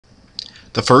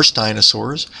The first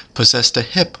dinosaurs possessed a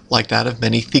hip like that of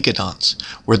many thecodonts,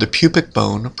 where the pubic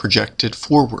bone projected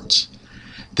forwards.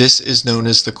 This is known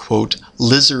as the, quote,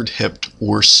 lizard-hipped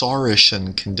or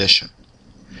Saurischian condition.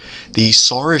 The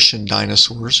Saurischian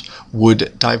dinosaurs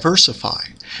would diversify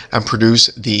and produce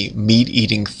the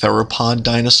meat-eating theropod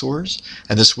dinosaurs,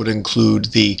 and this would include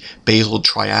the basal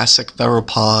Triassic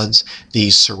theropods, the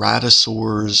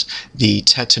ceratosaurs, the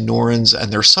tetanorans,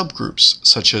 and their subgroups,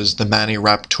 such as the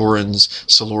maniraptorans,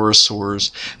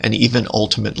 coelurosaurs, and even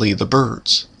ultimately the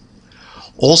birds.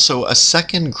 Also, a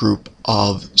second group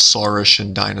of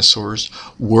Saurischian dinosaurs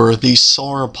were the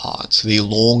sauropods, the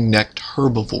long-necked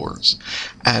herbivores.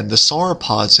 And the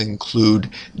sauropods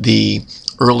include the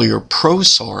earlier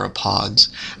prosauropods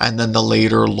and then the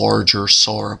later larger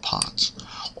sauropods.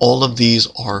 All of these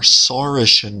are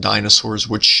Saurischian dinosaurs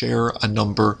which share a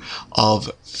number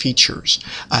of features.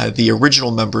 The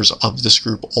original members of this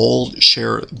group all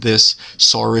share this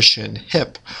Saurischian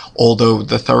hip, although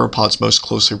the theropods most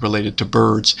closely related to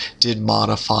birds did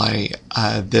modify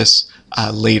this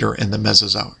later in the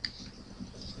Mesozoic.